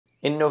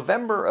In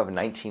November of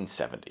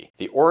 1970,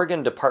 the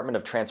Oregon Department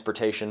of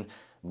Transportation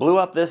blew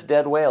up this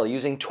dead whale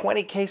using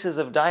 20 cases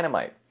of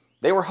dynamite.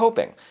 They were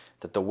hoping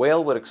that the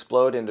whale would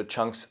explode into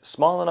chunks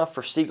small enough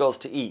for seagulls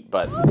to eat,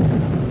 but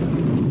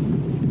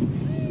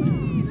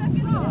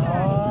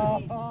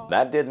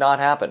that did not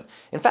happen.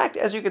 In fact,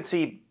 as you can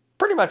see,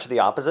 pretty much the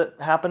opposite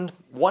happened.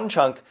 One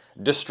chunk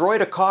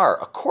destroyed a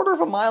car a quarter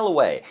of a mile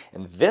away,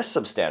 and this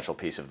substantial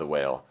piece of the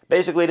whale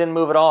basically didn't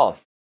move at all.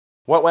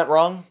 What went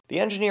wrong? The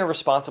engineer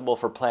responsible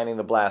for planning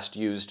the blast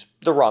used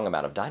the wrong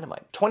amount of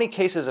dynamite. 20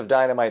 cases of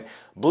dynamite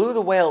blew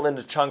the whale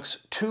into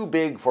chunks too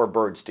big for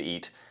birds to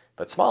eat,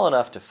 but small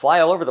enough to fly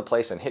all over the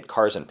place and hit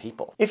cars and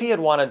people. If he had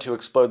wanted to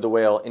explode the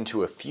whale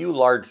into a few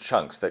large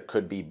chunks that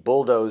could be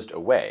bulldozed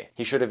away,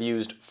 he should have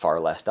used far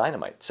less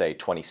dynamite, say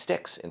 20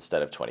 sticks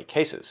instead of 20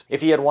 cases.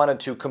 If he had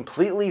wanted to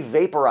completely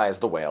vaporize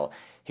the whale,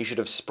 he should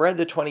have spread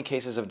the 20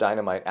 cases of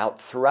dynamite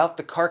out throughout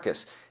the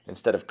carcass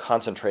instead of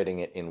concentrating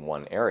it in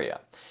one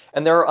area.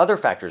 And there are other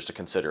factors to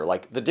consider,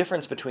 like the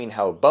difference between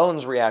how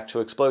bones react to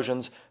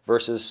explosions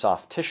versus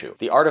soft tissue.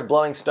 The art of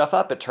blowing stuff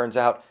up, it turns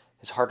out,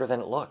 is harder than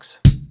it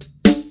looks.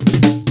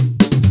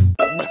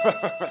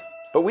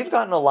 But we've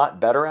gotten a lot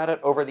better at it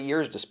over the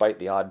years, despite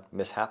the odd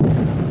mishap.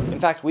 In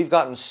fact, we've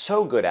gotten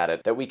so good at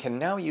it that we can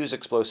now use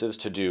explosives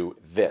to do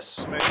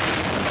this.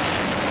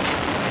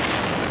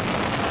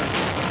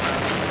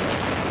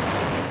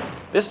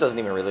 This doesn't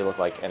even really look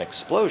like an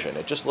explosion.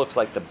 It just looks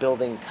like the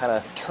building kind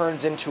of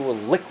turns into a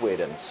liquid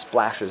and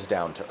splashes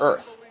down to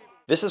earth.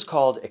 This is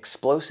called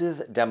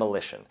explosive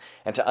demolition.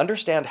 And to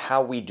understand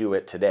how we do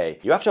it today,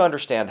 you have to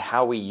understand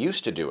how we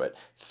used to do it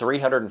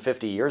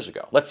 350 years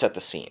ago. Let's set the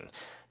scene.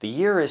 The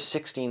year is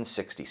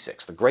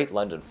 1666. The Great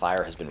London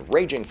Fire has been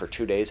raging for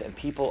 2 days, and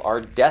people are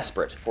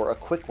desperate for a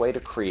quick way to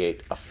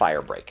create a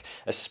fire break,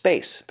 a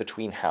space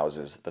between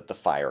houses that the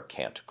fire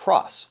can't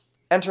cross.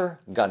 Enter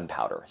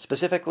gunpowder,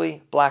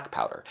 specifically black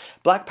powder.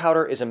 Black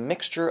powder is a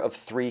mixture of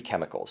 3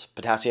 chemicals: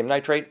 potassium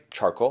nitrate,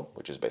 charcoal,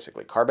 which is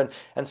basically carbon,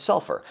 and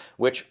sulfur,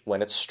 which,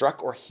 when it's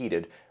struck or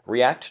heated,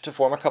 react to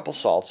form a couple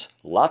salts,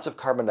 lots of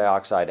carbon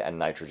dioxide and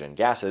nitrogen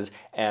gases,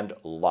 and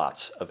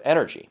lots of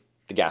energy.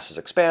 The gases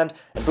expand,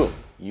 and boom,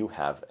 you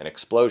have an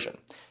explosion.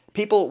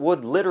 People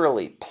would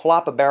literally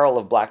plop a barrel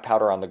of black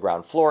powder on the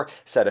ground floor,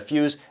 set a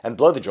fuse, and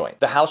blow the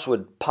joint. The house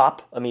would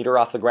pop a meter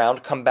off the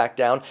ground, come back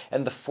down,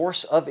 and the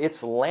force of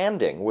its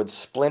landing would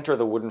splinter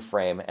the wooden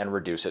frame and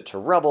reduce it to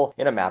rubble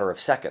in a matter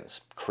of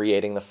seconds,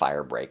 creating the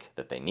fire break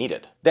that they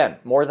needed. Then,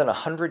 more than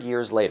 100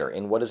 years later,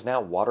 in what is now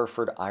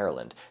Waterford,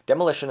 Ireland,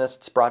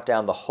 demolitionists brought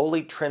down the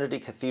Holy Trinity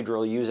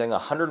Cathedral using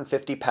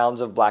 150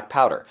 pounds of black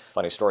powder.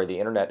 Funny story, the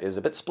internet is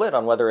a bit split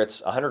on whether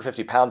it's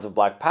 150 pounds of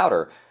black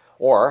powder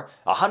or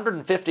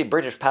 150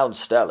 British pounds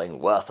sterling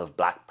worth of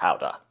black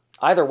powder.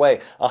 Either way,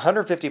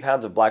 150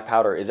 pounds of black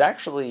powder is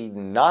actually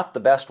not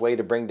the best way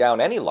to bring down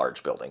any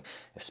large building,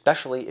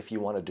 especially if you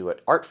want to do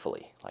it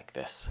artfully, like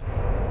this.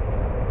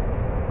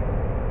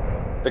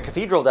 The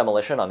cathedral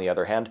demolition, on the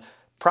other hand,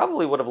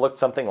 probably would have looked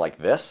something like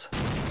this.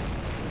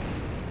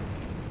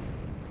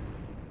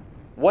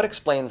 What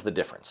explains the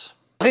difference?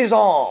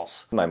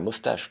 Présence! My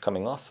mustache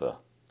coming off.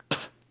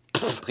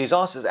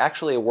 Brisance is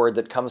actually a word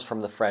that comes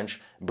from the French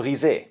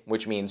briser,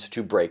 which means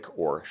to break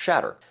or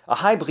shatter. A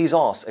high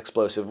brisance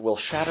explosive will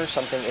shatter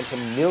something into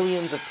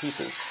millions of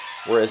pieces,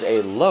 whereas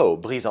a low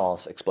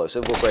brisance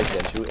explosive will break it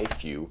into a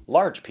few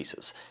large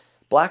pieces.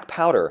 Black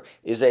powder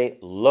is a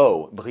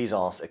low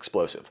brisance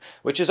explosive,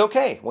 which is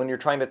okay when you're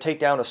trying to take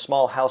down a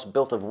small house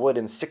built of wood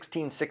in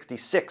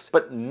 1666,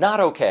 but not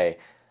okay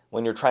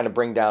when you're trying to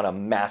bring down a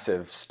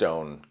massive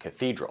stone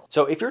cathedral.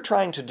 So if you're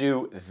trying to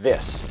do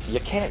this,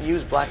 you can't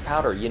use black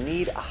powder. You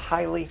need a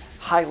highly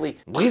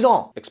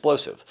brisant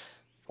explosive.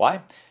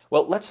 Why?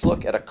 Well, let's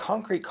look at a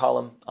concrete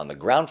column on the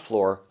ground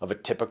floor of a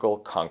typical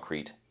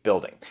concrete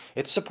building.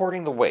 It's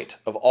supporting the weight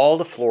of all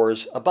the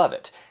floors above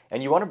it,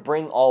 and you want to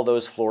bring all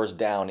those floors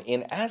down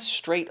in as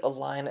straight a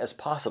line as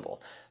possible.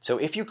 So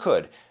if you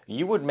could,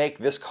 you would make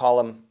this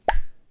column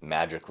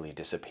magically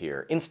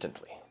disappear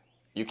instantly.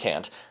 You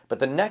can't, but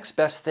the next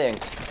best thing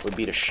would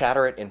be to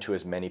shatter it into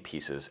as many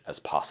pieces as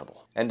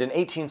possible. And in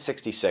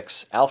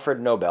 1866, Alfred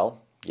Nobel,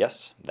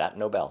 yes, that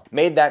Nobel,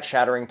 made that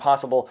shattering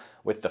possible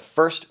with the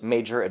first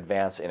major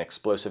advance in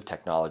explosive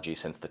technology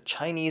since the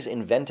Chinese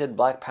invented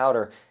black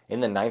powder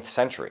in the 9th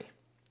century: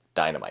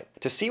 dynamite.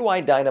 To see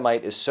why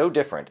dynamite is so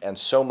different and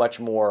so much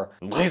more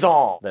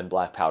brisant than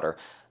black powder,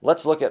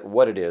 let's look at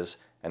what it is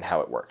and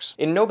how it works.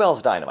 In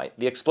Nobel's dynamite,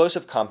 the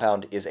explosive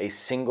compound is a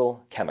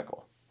single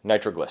chemical: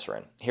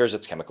 nitroglycerin. Here's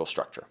its chemical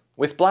structure.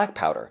 With black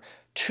powder,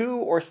 2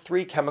 or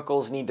 3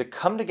 chemicals need to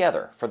come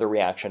together for the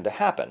reaction to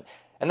happen,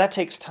 and that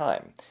takes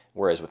time.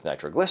 Whereas with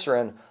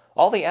nitroglycerin,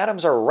 all the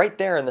atoms are right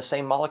there in the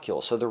same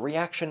molecule, so the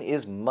reaction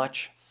is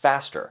much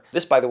faster.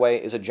 This, by the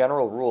way, is a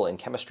general rule in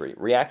chemistry.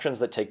 Reactions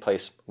that take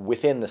place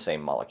within the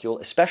same molecule,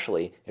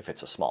 especially if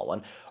it's a small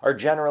one, are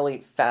generally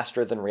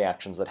faster than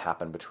reactions that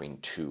happen between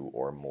 2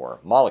 or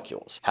more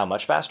molecules. How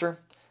much faster?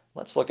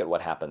 Let's look at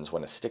what happens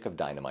when a stick of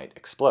dynamite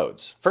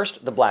explodes.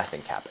 First, the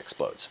blasting cap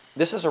explodes.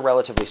 This is a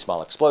relatively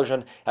small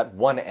explosion at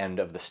one end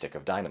of the stick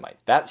of dynamite.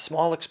 That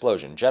small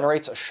explosion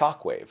generates a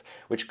shock wave,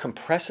 which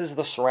compresses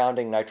the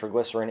surrounding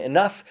nitroglycerin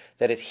enough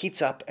that it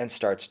heats up and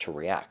starts to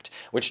react,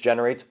 which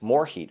generates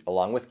more heat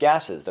along with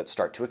gases that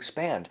start to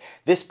expand.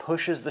 This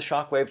pushes the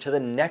shock wave to the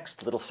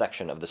next little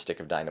section of the stick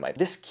of dynamite.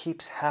 This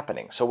keeps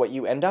happening, so what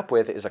you end up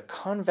with is a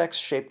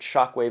convex-shaped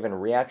shock wave and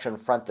reaction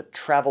front that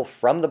travel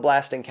from the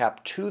blasting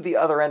cap to the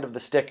other end of the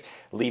stick,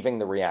 leaving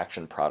the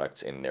reaction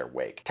products in their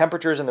wake.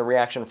 Temperatures in the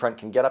reaction front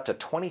can get up to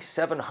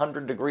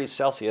 2,700 degrees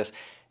Celsius,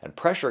 and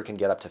pressure can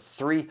get up to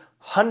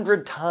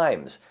 300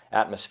 times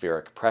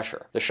atmospheric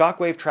pressure. The shock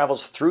wave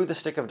travels through the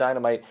stick of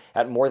dynamite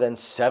at more than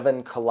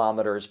 7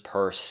 kilometers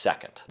per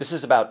second. This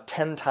is about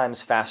 10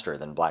 times faster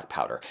than black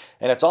powder,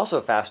 and it's also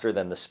faster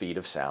than the speed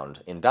of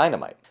sound in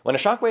dynamite. When a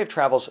shock wave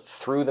travels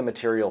through the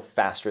material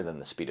faster than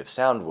the speed of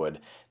sound would,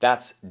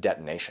 that's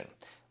detonation.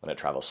 When it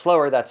travels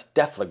slower, that's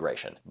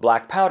deflagration.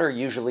 Black powder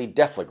usually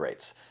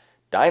deflagrates.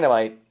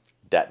 Dynamite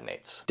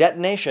detonates.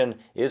 Detonation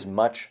is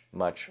much,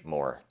 much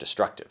more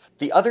destructive.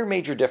 The other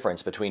major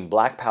difference between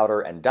black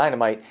powder and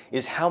dynamite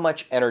is how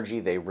much energy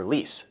they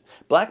release.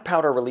 Black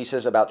powder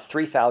releases about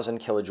 3,000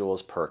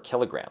 kilojoules per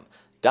kilogram.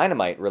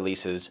 Dynamite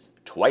releases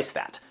twice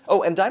that.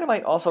 Oh, and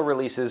dynamite also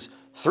releases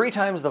 3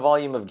 times the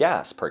volume of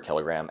gas per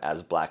kilogram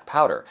as black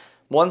powder.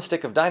 One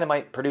stick of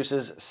dynamite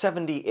produces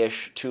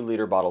 70-ish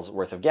 2-liter bottles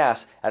worth of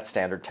gas at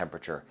standard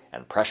temperature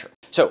and pressure.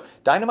 So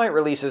dynamite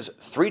releases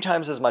 3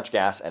 times as much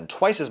gas and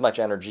twice as much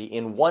energy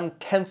in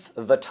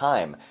 1/10 the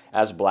time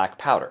as black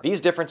powder. These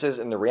differences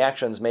in the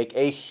reactions make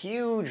a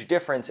huge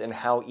difference in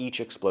how each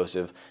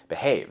explosive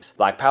behaves.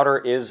 Black powder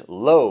is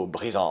low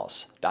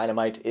brisance.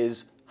 Dynamite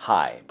is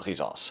high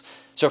brisance.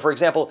 So for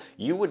example,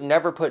 you would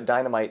never put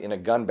dynamite in a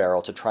gun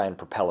barrel to try and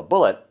propel a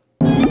bullet.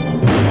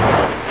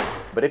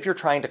 But if you're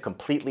trying to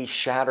completely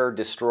shatter,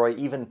 destroy,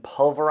 even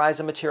pulverize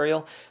a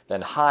material,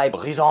 then high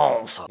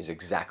brisance is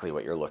exactly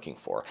what you're looking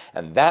for.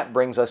 And that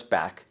brings us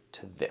back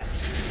to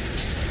this.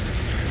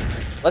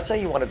 Let's say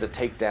you wanted to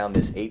take down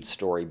this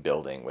 8-story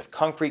building with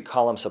concrete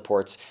column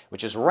supports,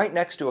 which is right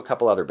next to a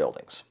couple other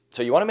buildings.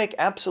 So you want to make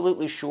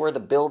absolutely sure the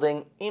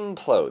building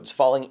implodes,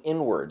 falling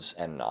inwards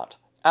and not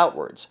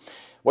outwards.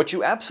 What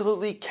you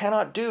absolutely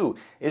cannot do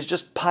is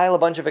just pile a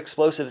bunch of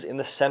explosives in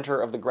the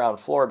center of the ground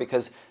floor,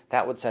 because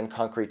that would send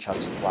concrete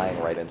chunks flying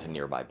right into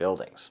nearby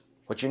buildings.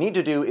 What you need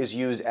to do is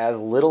use as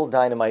little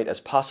dynamite as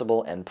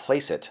possible and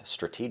place it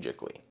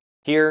strategically.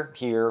 Here,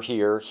 here,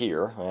 here,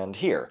 here, and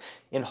here,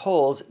 in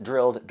holes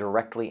drilled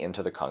directly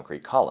into the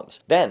concrete columns.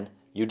 Then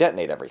you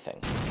detonate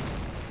everything,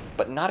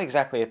 but not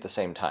exactly at the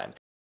same time.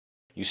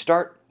 You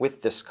start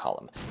with this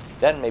column,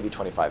 then maybe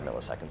 25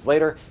 milliseconds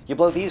later, you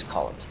blow these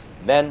columns,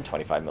 then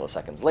 25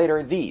 milliseconds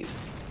later, these,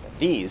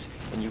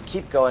 and you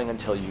keep going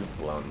until you've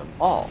blown them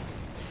all.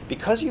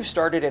 Because you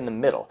started in the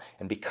middle,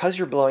 and because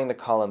you're blowing the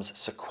columns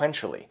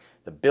sequentially,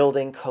 the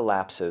building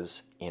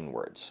collapses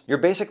inwards. You're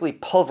basically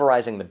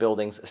pulverizing the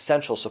building's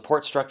essential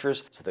support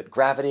structures so that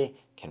gravity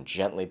can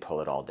gently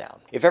pull it all down.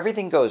 If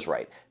everything goes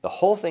right, the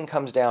whole thing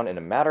comes down in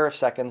a matter of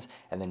seconds,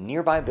 and the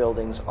nearby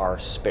buildings are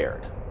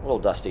spared. A little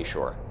dusty,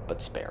 sure,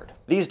 but spared.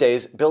 These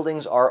days,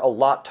 buildings are a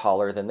lot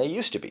taller than they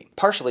used to be,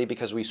 partially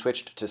because we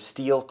switched to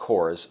steel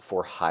cores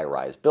for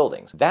high-rise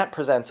buildings. That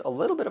presents a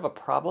little bit of a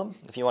problem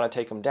if you want to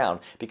take them down,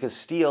 because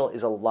steel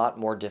is a lot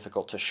more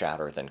difficult to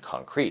shatter than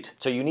concrete.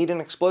 So you need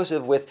an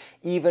explosive with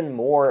even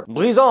more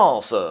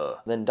brisance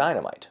than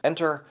dynamite.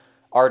 Enter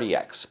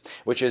RDX,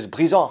 which is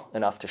brisant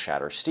enough to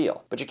shatter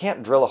steel. But you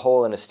can't drill a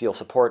hole in a steel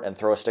support and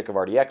throw a stick of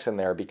RDX in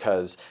there,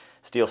 because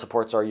steel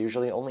supports are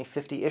usually only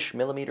 50-ish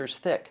millimeters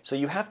thick. So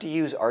you have to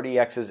use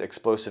RDX's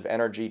explosive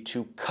energy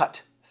to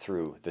cut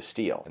through the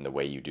steel. And the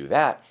way you do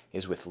that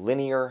is with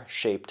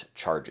linear-shaped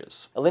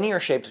charges. A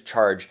linear-shaped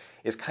charge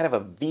is kind of a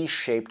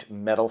V-shaped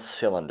metal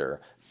cylinder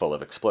full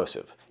of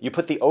explosive. You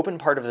put the open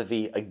part of the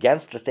V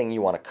against the thing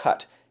you want to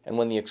cut, and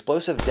when the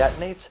explosive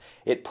detonates,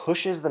 it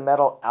pushes the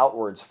metal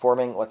outwards,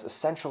 forming what's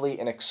essentially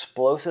an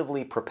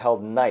explosively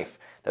propelled knife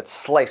that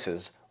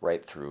slices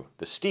right through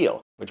the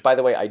steel, which, by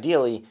the way,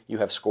 ideally, you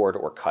have scored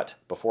or cut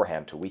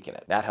beforehand to weaken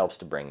it. That helps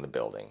to bring the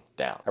building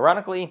down.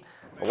 Ironically,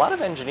 a lot of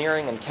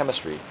engineering and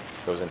chemistry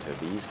goes into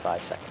these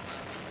 5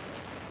 seconds.